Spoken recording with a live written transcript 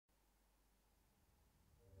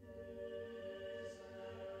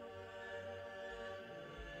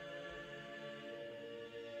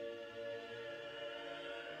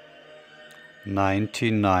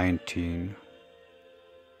1919.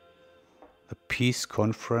 The peace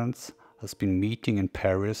conference has been meeting in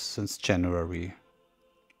Paris since January.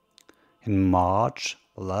 In March,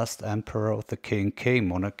 the last emperor of the K&K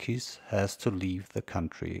monarchies has to leave the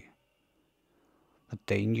country. The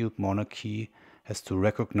Danube monarchy has to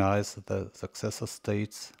recognize the successor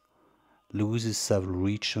states, loses several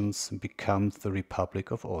regions, and becomes the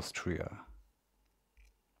Republic of Austria.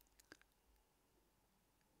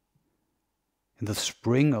 In the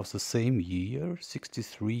spring of the same year,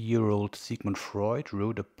 63-year-old Sigmund Freud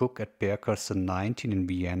wrote a book at Berggasse 19 in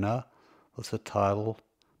Vienna with the title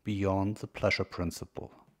Beyond the Pleasure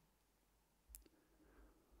Principle.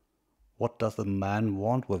 What does the man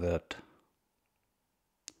want with it?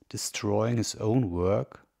 Destroying his own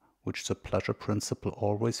work, which the pleasure principle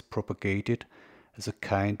always propagated as a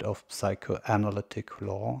kind of psychoanalytic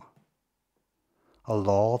law? A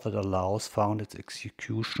law that allows found its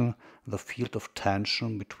execution in the field of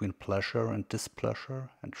tension between pleasure and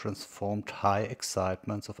displeasure and transformed high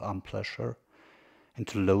excitements of unpleasure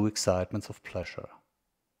into low excitements of pleasure.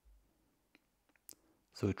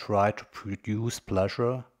 So he tried to produce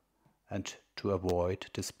pleasure and to avoid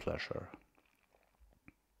displeasure.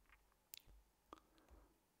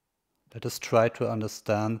 Let us try to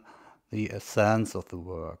understand the essence of the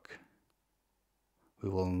work. We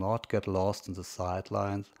will not get lost in the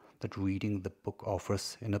sidelines that reading the book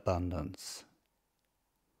offers in abundance.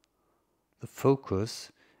 The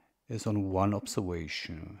focus is on one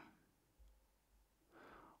observation.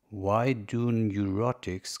 Why do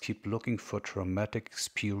neurotics keep looking for traumatic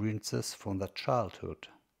experiences from their childhood?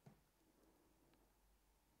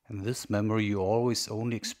 In this memory you always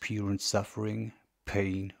only experience suffering,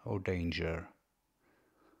 pain or danger.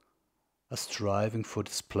 A striving for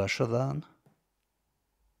displeasure then?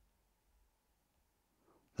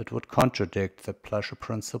 That would contradict the pleasure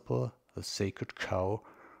principle, the sacred cow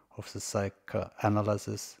of the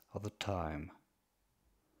psychoanalysis of the time.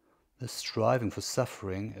 This striving for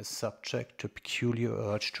suffering is subject to a peculiar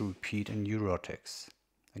urge to repeat in neurotics,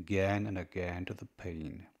 again and again to the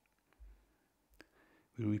pain.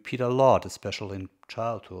 We repeat a lot, especially in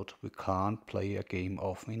childhood. We can't play a game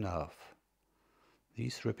often enough.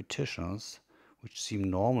 These repetitions, which seem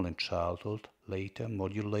normal in childhood, later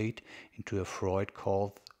modulate into a Freud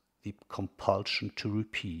called the compulsion to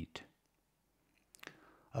repeat.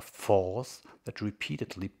 A force that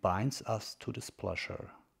repeatedly binds us to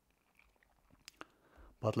displeasure.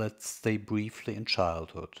 But let's stay briefly in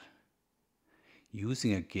childhood.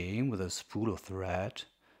 Using a game with a spool of thread,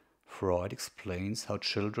 Freud explains how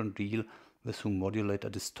children deal with who modulate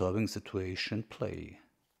a disturbing situation in play.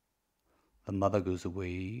 The mother goes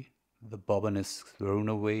away, the bobbin is thrown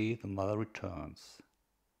away, the mother returns.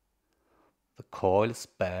 The coil is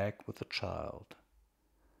back with the child.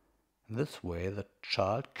 In this way, the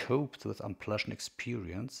child copes with unpleasant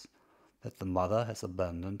experience that the mother has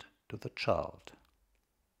abandoned to the child.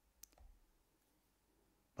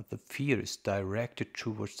 But the fear is directed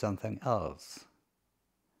towards something else.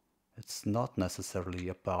 It's not necessarily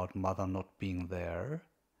about mother not being there,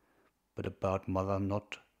 but about mother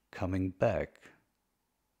not coming back.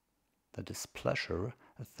 The displeasure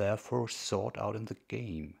is therefore sought out in the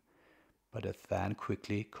game, but is then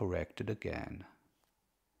quickly corrected again.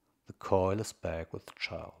 The coil is back with the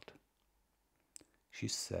child.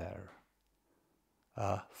 She's there.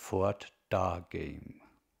 A Fort Da game.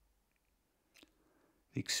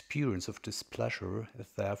 The experience of displeasure is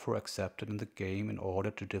therefore accepted in the game in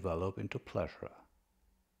order to develop into pleasure.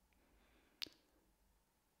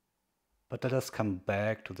 But let us come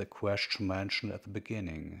back to the question mentioned at the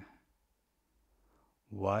beginning.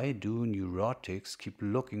 Why do neurotics keep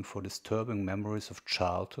looking for disturbing memories of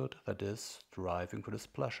childhood, that is, striving for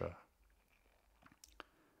displeasure?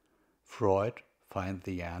 Freud finds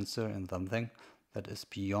the answer in something that is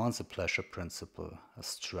beyond the pleasure principle, a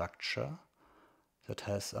structure that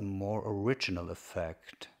has a more original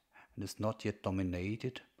effect and is not yet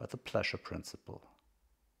dominated by the pleasure principle.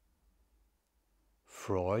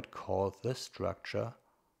 Freud called this structure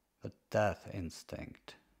the death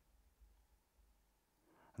instinct.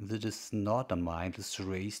 And it is not a mindless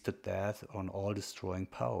race to death on all-destroying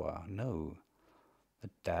power. No, the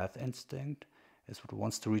death instinct is what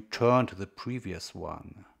wants to return to the previous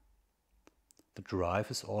one. The drive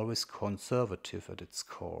is always conservative at its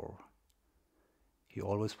core. He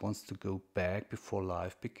always wants to go back before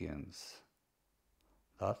life begins.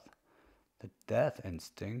 Thus, the death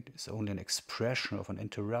instinct is only an expression of an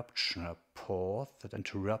interruption, a pause that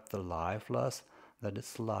interrupts the lifeless that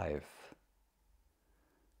is life.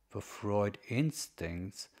 For Freud,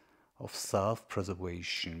 instincts of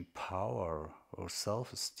self-preservation, power, or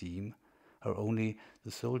self-esteem are only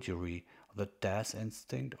the soldiery of the death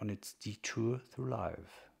instinct on its detour through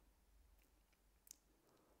life.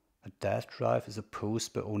 The death drive is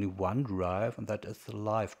opposed by only one drive, and that is the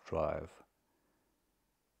life drive,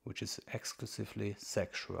 which is exclusively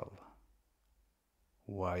sexual.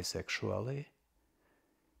 Why sexually?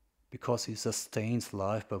 Because he sustains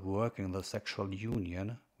life by working the sexual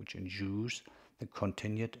union, which ensures the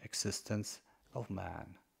continued existence of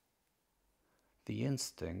man. The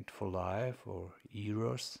instinct for life, or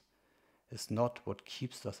eros, is not what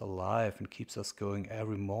keeps us alive and keeps us going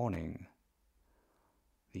every morning.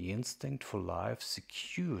 The instinct for life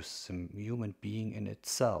secures the human being in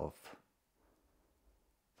itself.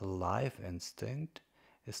 The life instinct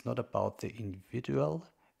is not about the individual,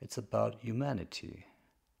 it's about humanity.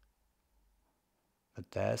 The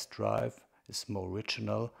death drive is more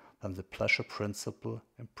original than the pleasure principle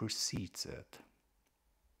and precedes it.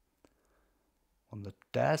 When the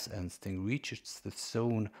death instinct reaches the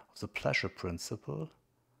zone of the pleasure principle,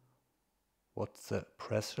 what the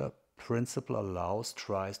pleasure principle allows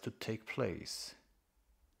tries to take place,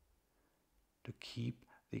 to keep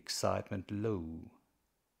the excitement low.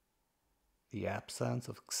 The absence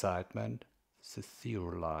of excitement is the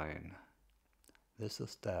zero line. This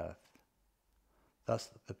is death. Thus,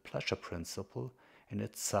 the pleasure principle, in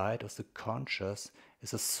its side of the conscious,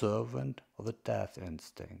 is a servant of the death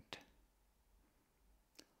instinct.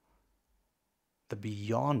 The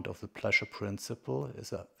beyond of the pleasure principle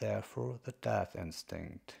is therefore the death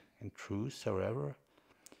instinct. In truth, however,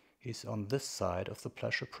 he is on this side of the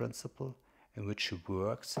pleasure principle in which he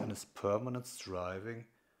works and is permanent striving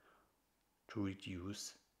to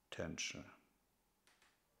reduce tension.